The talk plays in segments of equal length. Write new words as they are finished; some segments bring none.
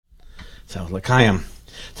So, L'chaim.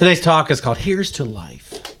 Today's talk is called Here's to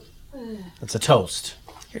Life. It's a toast.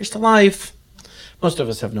 Here's to life. Most of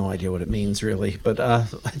us have no idea what it means, really, but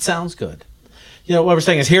it sounds good. You know, what we're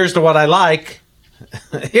saying is, here's to what I like.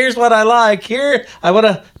 Here's what I like. Here, I want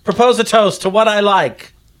to propose a toast to what I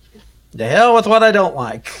like. The hell with what I don't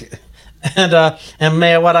like. And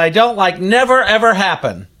may what I don't like never, ever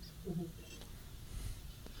happen.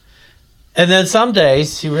 And then some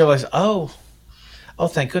days you realize, oh,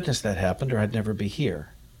 thank goodness that happened, or I'd never be here.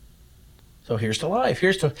 So here's to life.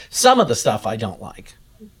 Here's to some of the stuff I don't like.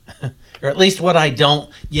 Or at least what I don't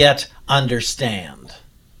yet understand.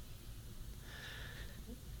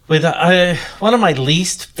 With one of my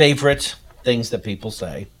least favorite things that people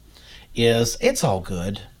say is, it's all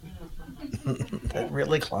good. That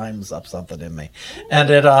really climbs up something in me.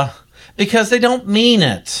 And because they don't mean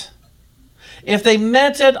it. If they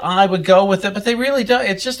meant it, I would go with it, but they really don't.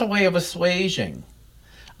 It's just a way of assuaging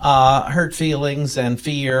hurt feelings and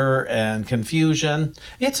fear and confusion.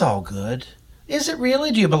 It's all good. Is it really?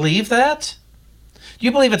 Do you believe that? Do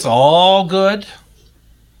you believe it's all good?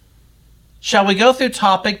 Shall we go through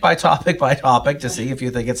topic by topic by topic to see if you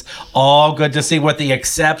think it's all good, to see what the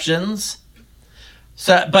exceptions?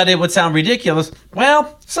 So, but it would sound ridiculous.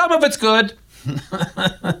 Well, some of it's good.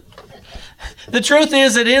 The truth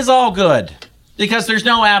is, it is all good, because there's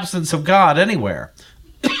no absence of God anywhere.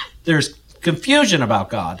 There's confusion about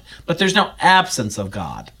God, but there's no absence of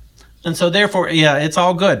God. And so therefore, yeah, it's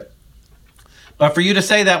all good. But for you to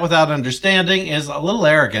say that without understanding is a little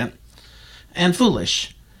arrogant and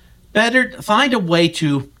foolish. Better find a way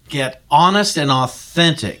to get honest and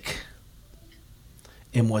authentic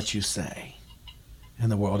in what you say in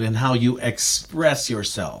the world and how you express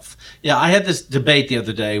yourself. Yeah, I had this debate the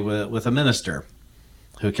other day with a minister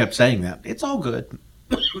who kept saying that. It's all good.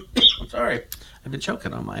 Sorry, I've been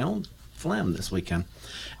choking on my own phlegm this weekend.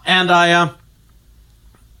 And I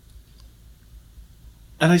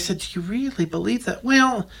said, do you really believe that?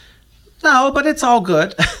 Well, no, but it's all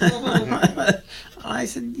good. I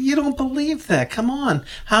said, you don't believe that. Come on.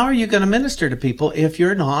 How are you going to minister to people if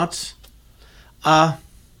you're not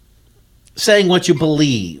saying what you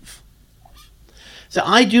believe? So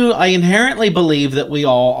I inherently believe that we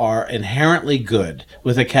all are inherently good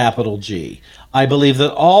with a capital G. I believe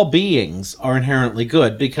that all beings are inherently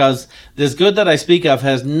good, because this good that I speak of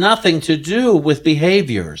has nothing to do with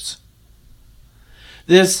behaviors.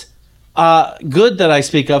 This good that I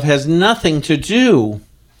speak of has nothing to do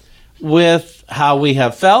with how we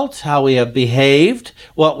have felt, how we have behaved,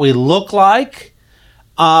 what we look like,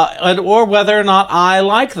 or whether or not I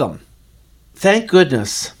like them. Thank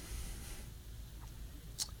goodness.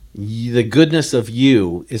 The goodness of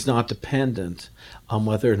you is not dependent on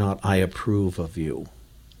whether or not I approve of you.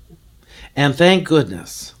 And thank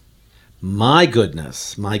goodness, my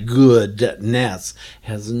goodness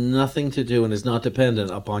has nothing to do and is not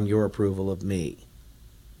dependent upon your approval of me.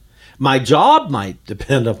 My job might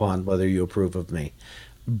depend upon whether you approve of me,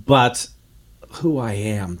 but who I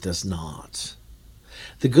am does not.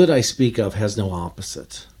 The good I speak of has no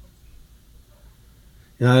opposite.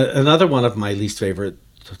 Another one of my least favorite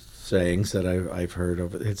sayings that I've heard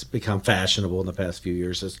over, it's become fashionable in the past few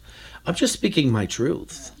years, is, I'm just speaking my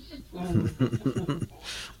truth.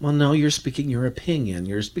 Well, no, you're speaking your opinion.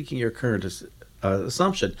 You're speaking your current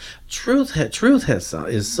assumption. Truth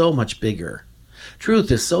is so much bigger. Truth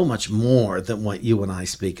is so much more than what you and I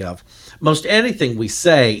speak of. Most anything we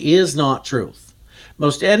say is not truth.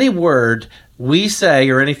 Most any word we say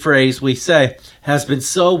or any phrase we say has been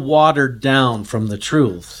so watered down from the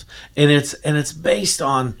truth. And it's based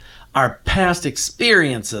on our past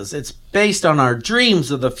experiences. It's based on our dreams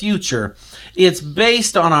of the future. It's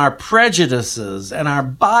based on our prejudices and our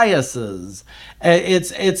biases.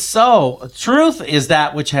 Truth is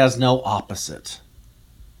that which has no opposite.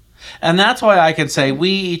 And that's why I can say we,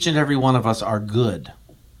 each and every one of us, are good.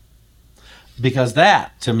 Because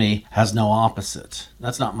that, to me, has no opposite.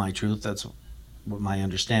 That's not my truth. That's my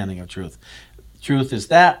understanding of truth. Truth is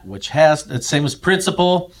that which has, the same as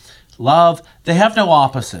principle, love, they have no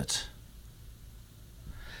opposite.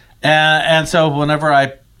 And so whenever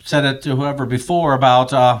I said it to whoever before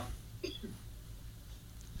about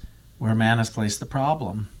where man has placed the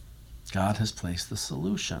problem, God has placed the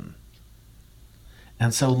solution.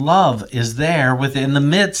 And so love is there within the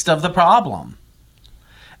midst of the problem.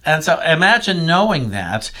 And so imagine knowing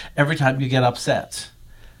that every time you get upset.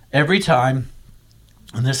 Every time,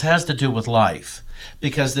 and this has to do with life,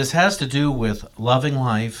 because this has to do with loving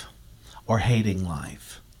life or hating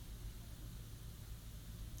life.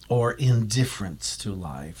 or indifference to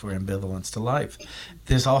life or ambivalence to life.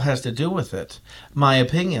 This all has to do with it. My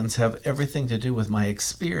opinions have everything to do with my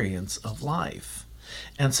experience of life.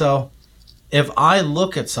 And so if I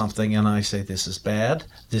look at something and I say, this is bad,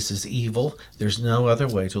 this is evil, there's no other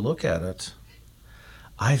way to look at it,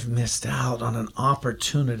 I've missed out on an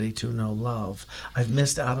opportunity to know love. I've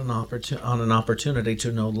missed out on an opportunity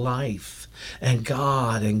to know life and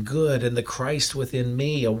God and good and the Christ within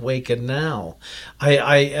me awakened now.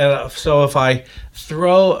 So if I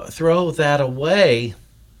throw that away,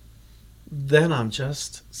 then I'm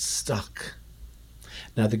just stuck.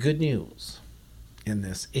 Now the good news in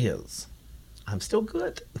this is I'm still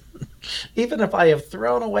good. Even if I have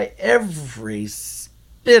thrown away every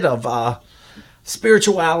bit of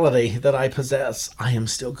spirituality that I possess, I am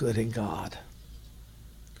still good in God.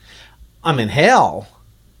 I'm in hell,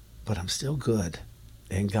 but I'm still good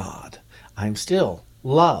in God. I'm still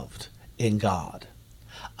loved in God.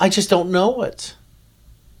 I just don't know it.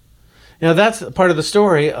 You know, that's part of the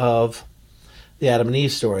story of the Adam and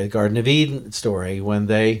Eve story, the Garden of Eden story, when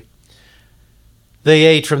they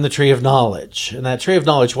ate from the tree of knowledge. And that tree of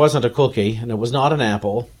knowledge wasn't a cookie, and it was not an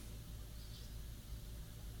apple.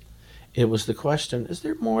 It was the question, is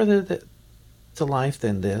there more to life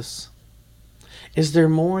than this? Is there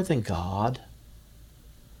more than God?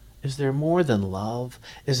 Is there more than love?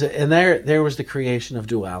 And there was the creation of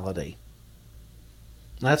duality.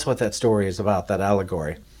 That's what that story is about, that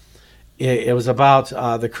allegory. It was about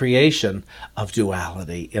the creation of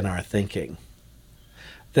duality in our thinking.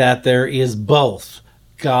 That there is both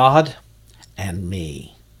God and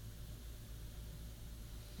me.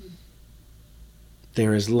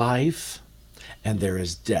 There is life and there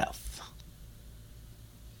is death.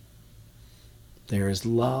 There is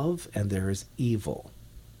love and there is evil.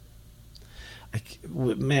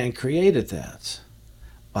 Man created that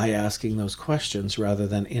by asking those questions rather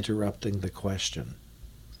than interrupting the question.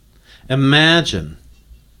 Imagine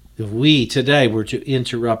if we today were to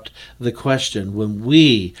interrupt the question when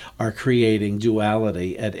we are creating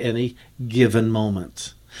duality at any given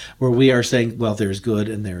moment, where we are saying, well, there's good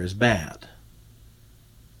and there is bad.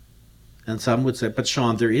 And some would say, but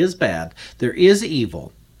Sean, there is bad, there is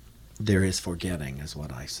evil, there is forgetting, is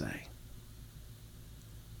what I say.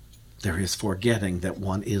 There is forgetting that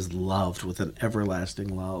one is loved with an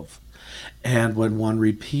everlasting love. And when one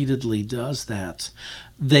repeatedly does that,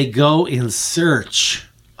 they go in search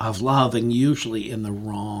of love, and usually in the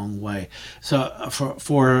wrong way. So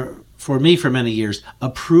for me, for many years,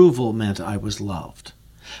 approval meant I was loved.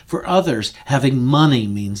 For others, having money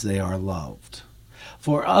means they are loved.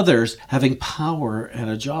 For others, having power and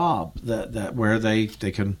a job that where they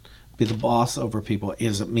can be the boss over people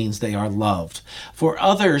it means they are loved. For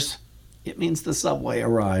others, it means the subway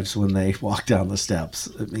arrives when they walk down the steps.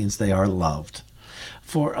 It means they are loved.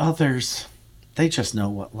 For others, they just know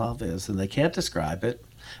what love is and they can't describe it,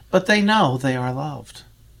 but they know they are loved.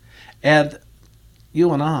 And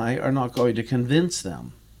you and I are not going to convince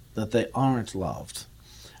them that they aren't loved.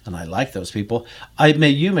 And I like those people.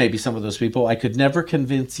 You may be some of those people. I could never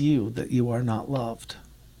convince you that you are not loved.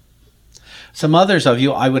 Some others of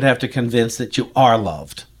you, I would have to convince that you are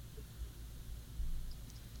loved.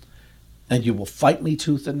 And you will fight me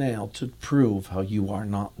tooth and nail to prove how you are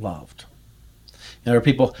not loved. There are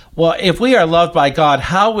people, well, if we are loved by God,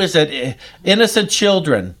 how is it innocent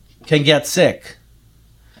children can get sick?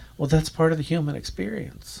 Well, that's part of the human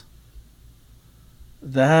experience.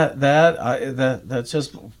 That's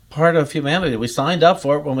just part of humanity. We signed up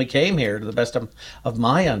for it when we came here, to the best of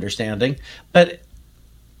my understanding. But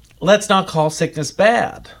let's not call sickness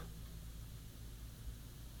bad.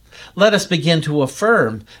 Let us begin to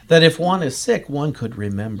affirm that if one is sick, one could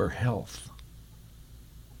remember health.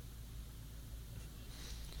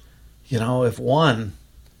 You know, if one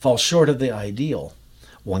falls short of the ideal,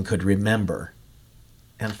 one could remember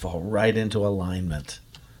and fall right into alignment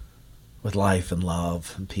with life and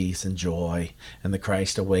love and peace and joy and the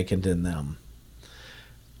Christ awakened in them.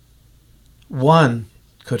 One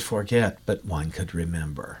could forget, but one could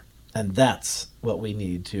remember. And that's what we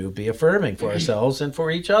need to be affirming for ourselves and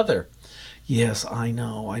for each other. Yes, I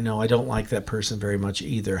know. I don't like that person very much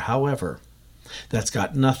either. However, that's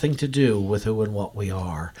got nothing to do with who and what we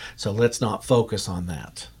are. So let's not focus on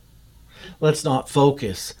that. Let's not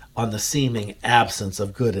focus on the seeming absence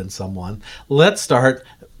of good in someone. Let's start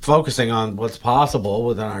focusing on what's possible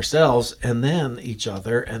within ourselves and then each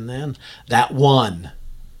other and then that one.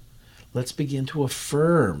 Let's begin to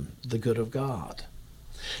affirm the good of God.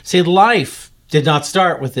 See, life did not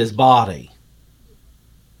start with this body.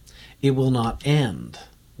 It will not end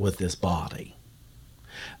with this body.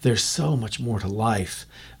 There's so much more to life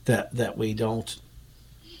that we don't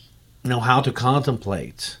know how to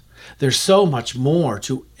contemplate. There's so much more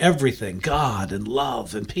to everything, God and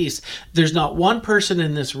love and peace. There's not one person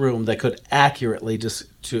in this room that could accurately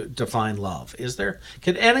define love, is there?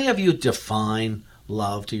 Can any of you define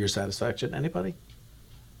love to your satisfaction? Anybody?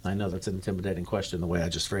 I know that's an intimidating question, the way I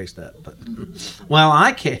just phrased that, but well,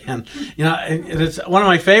 I can. You know, it's one of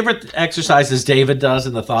my favorite exercises David does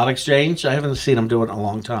in the thought exchange. I haven't seen him do it in a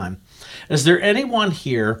long time. Is there anyone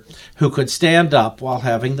here who could stand up while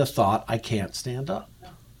having the thought, I can't stand up?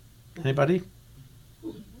 Anybody?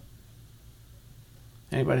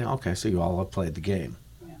 Anybody? Okay, so you all have played the game.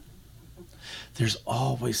 There's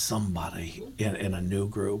always somebody in a new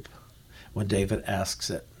group when David asks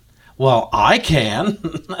it. Well, I can.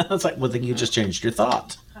 It's like, well, then you just changed your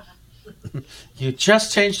thought. You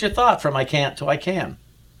just changed your thought from I can't to I can.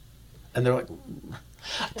 And they're like,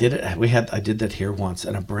 did it? I did that here once,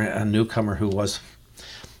 and a newcomer he was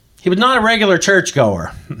not a regular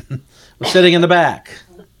churchgoer, was sitting in the back.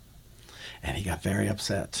 And he got very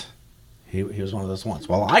upset. He was one of those ones.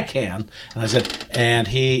 Well, I can. And I said, and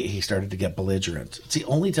he started to get belligerent. It's the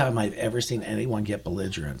only time I've ever seen anyone get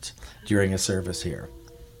belligerent during a service here.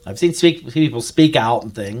 I've seen people speak out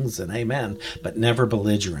and things, and amen, but never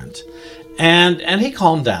belligerent. And he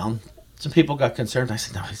calmed down. Some people got concerned. I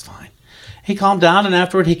said, no, he's fine. He calmed down, and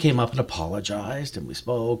afterward he came up and apologized, and we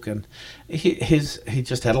spoke. And he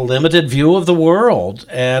just had a limited view of the world.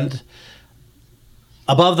 And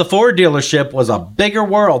above the Ford dealership was a bigger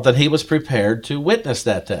world than he was prepared to witness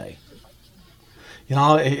that day. You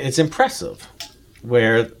know, it's impressive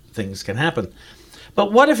where things can happen.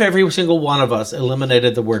 But what if every single one of us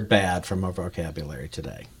eliminated the word bad from our vocabulary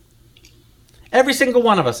today? Every single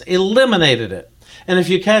one of us eliminated it. And if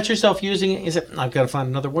you catch yourself using it, you say, I've got to find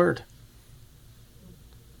another word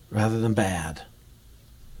rather than bad.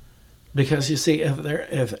 Because you see,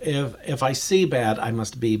 if I see bad, I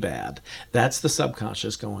must be bad. That's the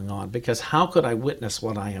subconscious going on. Because how could I witness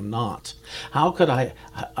what I am not? How could I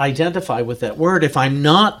identify with that word if I'm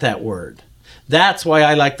not that word? That's why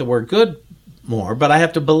I like the word good more, but I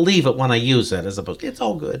have to believe it when I use it, as opposed to, it's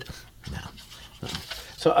all good. No.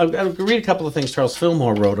 So I'll read a couple of things Charles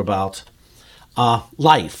Fillmore wrote about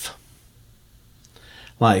life.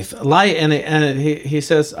 Life, and he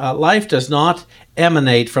says, life does not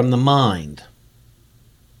emanate from the mind.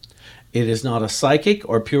 It is not a psychic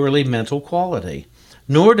or purely mental quality,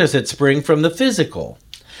 nor does it spring from the physical.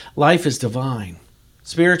 Life is divine,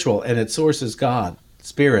 spiritual, and its source is God.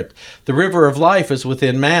 Spirit. The river of life is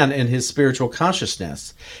within man in his spiritual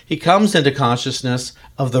consciousness. He comes into consciousness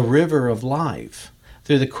of the river of life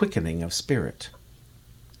through the quickening of spirit.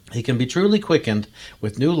 He can be truly quickened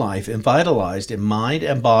with new life and vitalized in mind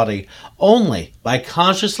and body only by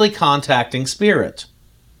consciously contacting spirit.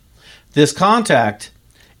 This contact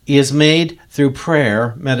is made through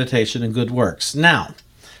prayer, meditation, and good works. Now,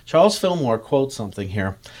 Charles Fillmore quotes something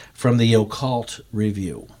here from the Occult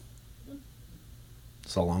Review.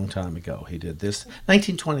 It's a long time ago he did this.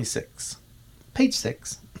 1926. Page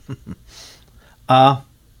 6.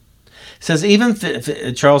 Says,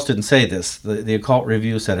 Charles didn't say this, the Occult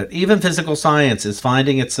Review said it, even physical science is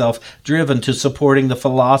finding itself driven to supporting the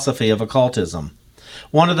philosophy of occultism.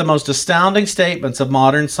 One of the most astounding statements of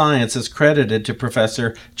modern science is credited to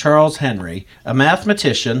Professor Charles Henry, a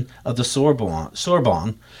mathematician of the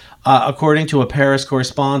Sorbonne, according to a Paris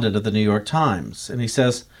correspondent of the New York Times. And he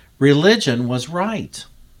says, religion was right.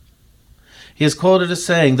 He is quoted as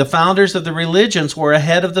saying, the founders of the religions were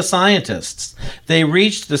ahead of the scientists. They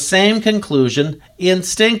reached the same conclusion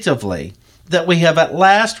instinctively, that we have at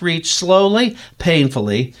last reached slowly,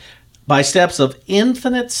 painfully, by steps of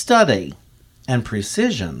infinite study and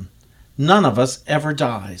precision. None of us ever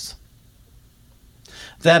dies.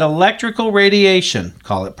 That electrical radiation,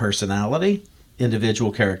 call it personality,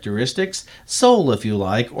 individual characteristics, soul if you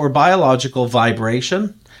like, or biological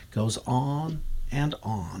vibration, goes on and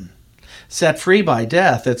on. Set free by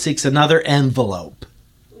death, it seeks another envelope.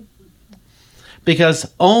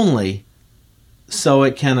 Because only so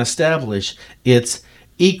it can establish its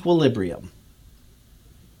equilibrium.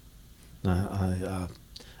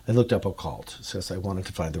 I looked up occult, since I wanted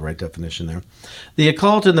to find the right definition there. The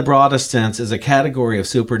occult in the broadest sense is a category of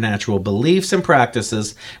supernatural beliefs and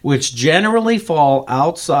practices which generally fall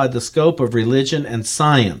outside the scope of religion and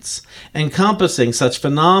science, encompassing such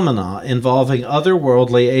phenomena involving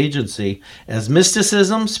otherworldly agency as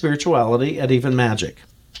mysticism, spirituality, and even magic.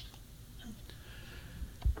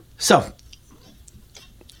 So,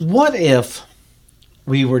 what if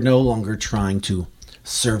we were no longer trying to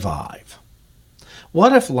survive?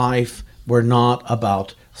 What if life were not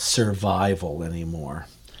about survival anymore,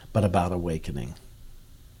 but about awakening?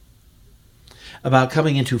 about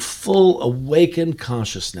coming into full awakened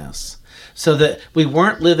consciousness so that we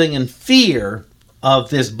weren't living in fear of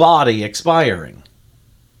this body expiring.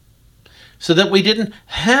 So that we didn't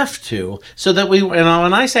have to, so that we, when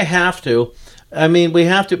I say have to, I mean we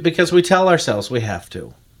have to because we tell ourselves we have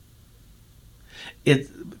to.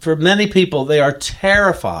 For many people, they are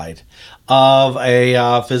terrified of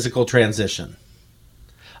a physical transition.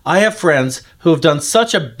 I have friends who have done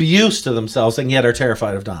such abuse to themselves and yet are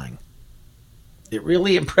terrified of dying. It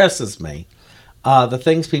really impresses me, the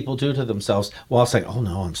things people do to themselves while saying, oh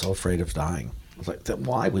no, I'm so afraid of dying. It's like, then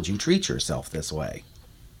why would you treat yourself this way?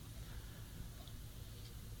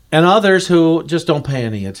 And others who just don't pay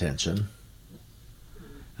any attention.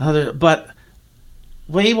 But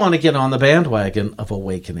we want to get on the bandwagon of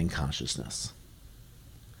awakening consciousness.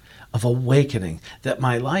 Of awakening that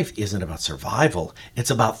my life isn't about survival, it's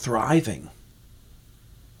about thriving.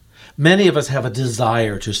 Many of us have a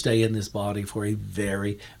desire to stay in this body for a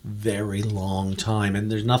very, very long time,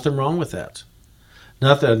 and there's nothing wrong with that.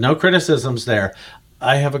 No criticisms there.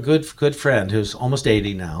 I have a good friend who's almost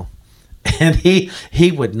 80 now, and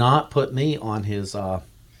he would not put me on his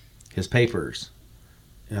papers,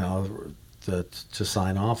 to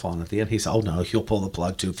sign off on at the end. He said, oh no, you'll pull the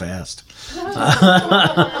plug too fast.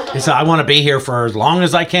 He said, I want to be here for as long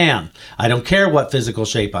as I can. I don't care what physical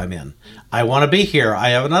shape I'm in. I want to be here. I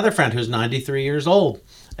have another friend who's 93 years old,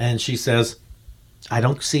 and she says, I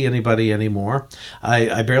don't see anybody anymore.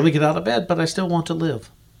 I barely get out of bed, but I still want to live.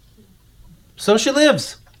 So she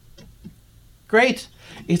lives. Great.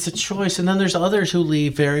 It's a choice. And then there's others who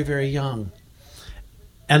leave very, very young.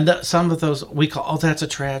 And some of those we call, oh, that's a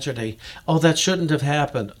tragedy. Oh, that shouldn't have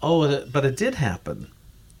happened. Oh, but it did happen.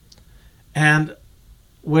 And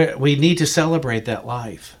we need to celebrate that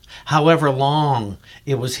life. However long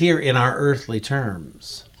it was here in our earthly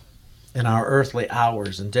terms, in our earthly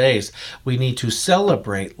hours and days, we need to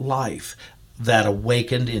celebrate life that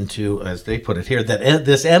awakened into, as they put it here,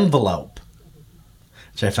 this envelope,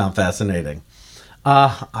 which I found fascinating.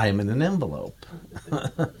 I'm in an envelope.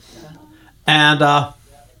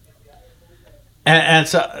 And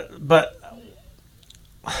so, but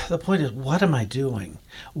the point is, what am I doing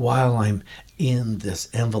while I'm in this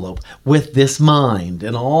envelope with this mind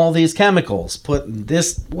and all these chemicals put in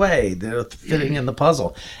this way, they're fitting in the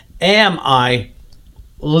puzzle? Am I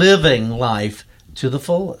living life to the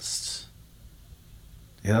fullest?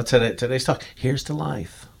 Today's talk, here's to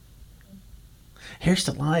life. Here's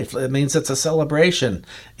to life. It means it's a celebration.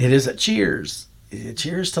 It is a cheers.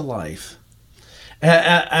 Cheers to life.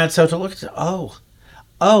 And so to look at, oh,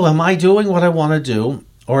 am I doing what I want to do?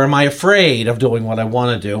 Or am I afraid of doing what I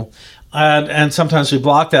want to do? And sometimes we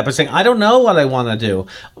block that by saying, I don't know what I want to do.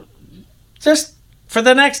 Just for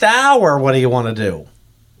the next hour, what do you want to do?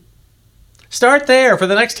 Start there for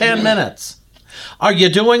the next 10 minutes. Are you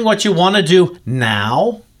doing what you want to do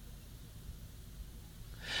now?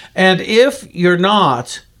 And if you're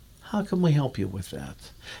not, how can we help you with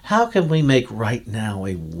that? How can we make right now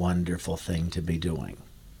a wonderful thing to be doing?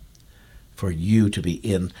 For you to be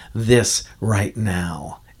in this right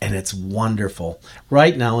now. And it's wonderful.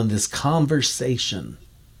 Right now in this conversation.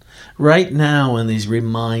 Right now in these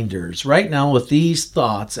reminders. Right now with these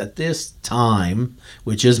thoughts at this time,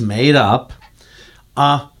 which is made up,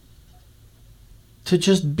 to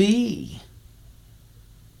just be.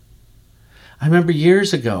 I remember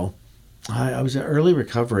years ago, I was in early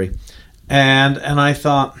recovery, and I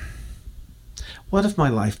thought, what if my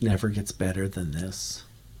life never gets better than this?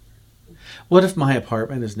 What if my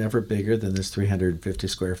apartment is never bigger than this 350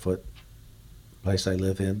 square foot place I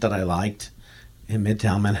live in that I liked in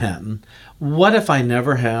Midtown Manhattan? What if I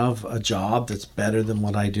never have a job that's better than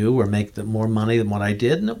what I do or make more money than what I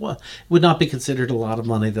did? And it would not be considered a lot of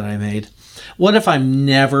money that I made. What if I'm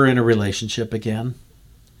never in a relationship again?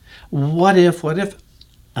 What if? And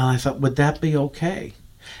I thought, would that be okay?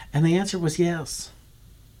 And the answer was yes.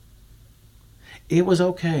 It was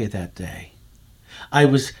okay that day. I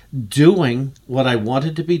was doing what I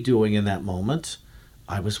wanted to be doing in that moment.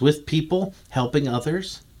 I was with people, helping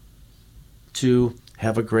others to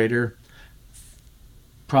have a greater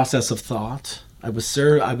process of thought. I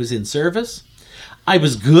was in service. I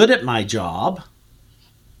was good at my job.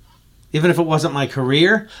 Even if it wasn't my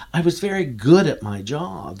career, I was very good at my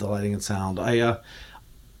job, the lighting and sound.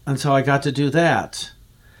 And so I got to do that.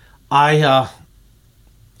 I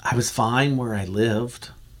was fine where I lived.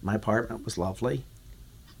 My apartment was lovely,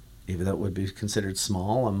 even though it would be considered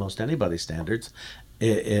small on most anybody's standards.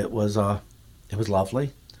 It was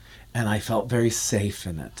lovely, and I felt very safe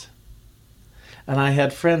in it. And I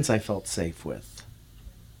had friends I felt safe with.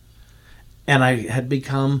 And I had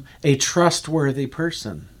become a trustworthy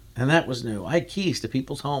person. And that was new. I had keys to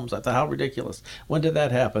people's homes. I thought, how ridiculous. When did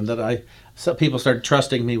that happen? Some people started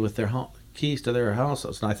trusting me with their keys to their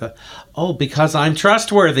houses. And I thought, oh, because I'm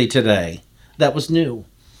trustworthy today. That was new.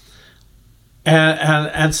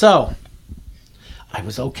 And so I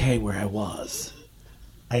was okay where I was.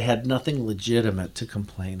 I had nothing legitimate to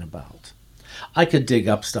complain about. I could dig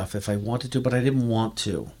up stuff if I wanted to, but I didn't want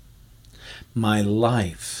to. My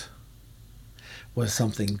life was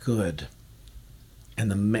something good.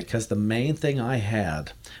 And because the main thing I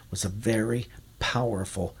had was a very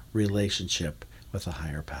powerful relationship with a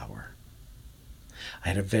higher power. I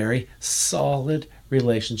had a very solid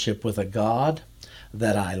relationship with a God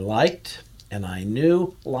that I liked and I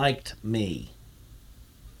knew liked me.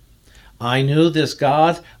 I knew this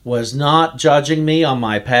God was not judging me on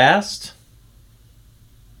my past,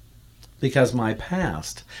 because my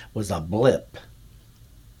past was a blip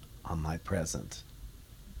on my present.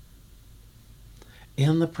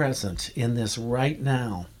 In the present, in this right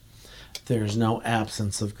now, there's no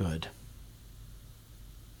absence of good.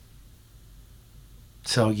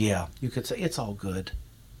 So yeah, you could say it's all good.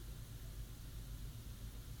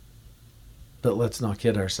 But let's not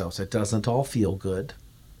kid ourselves. It doesn't all feel good.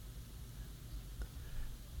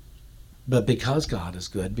 But because God is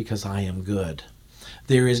good, because I am good,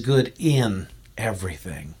 there is good in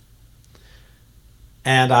everything.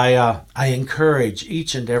 And I encourage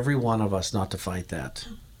each and every one of us not to fight that.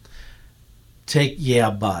 Take "yeah,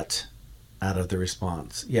 but" out of the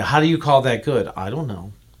response. Yeah, how do you call that good? I don't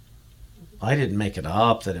know. I didn't make it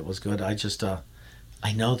up that it was good. I just,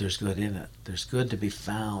 I know there's good in it. There's good to be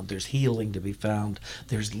found. There's healing to be found.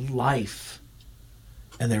 There's life.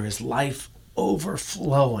 And there is life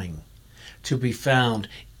overflowing to be found,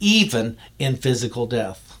 even in physical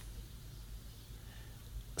death.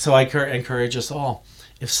 So I encourage us all.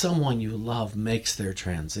 If someone you love makes their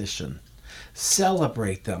transition,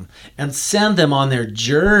 celebrate them and send them on their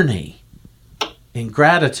journey in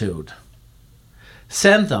gratitude.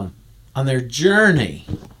 Send them on their journey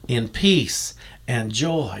in peace and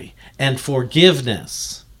joy and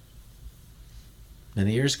forgiveness.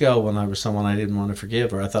 Many years ago, when I was someone I didn't want to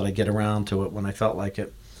forgive, or I thought I'd get around to it when I felt like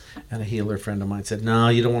it, and a healer friend of mine said, no,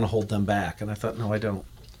 you don't want to hold them back. And I thought, no, I don't.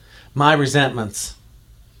 My resentments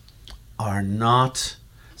are not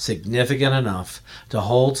significant enough to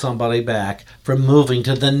hold somebody back from moving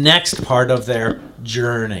to the next part of their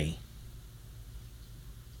journey.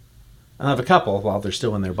 I have a couple, while they're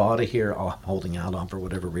still in their body here, I'm holding out on for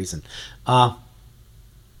whatever reason. But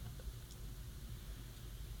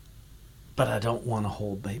I don't want to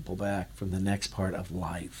hold people back from the next part of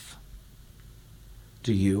life.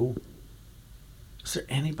 Do you? Is there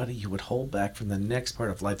anybody you would hold back from the next part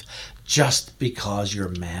of life just because you're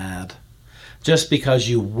mad? Just because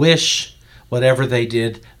you wish whatever they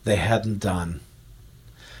did they hadn't done?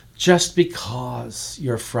 Just because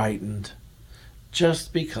you're frightened?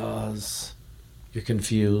 Just because you're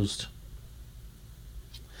confused?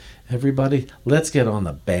 Everybody, let's get on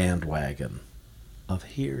the bandwagon of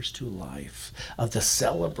here's to life, of the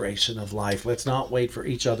celebration of life. Let's not wait for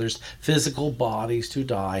each other's physical bodies to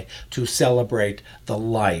die to celebrate the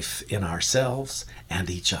life in ourselves and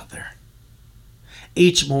each other.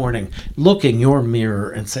 Each morning, look in your mirror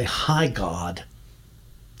and say, hi, God,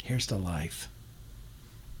 here's to life.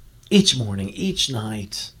 Each morning, each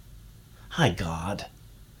night, hi, God,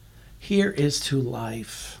 here is to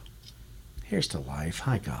life. Here's to life.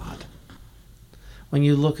 Hi, God. When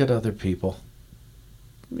you look at other people,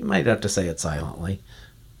 you might have to say it silently,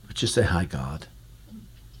 but just say, hi, God.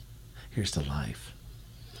 Here's to life.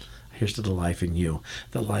 Here's to the life in you.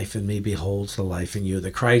 The life in me beholds the life in you. The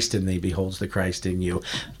Christ in me beholds the Christ in you.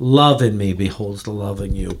 Love in me beholds the love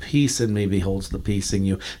in you. Peace in me beholds the peace in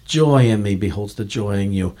you. Joy in me beholds the joy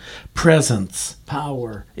in you. Presence,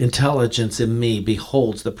 power, intelligence in me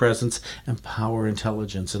beholds the presence and power,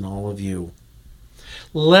 intelligence in all of you.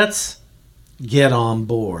 Let's get on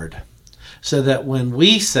board so that when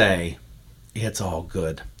we say it's all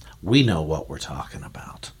good, we know what we're talking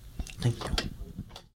about. Thank you.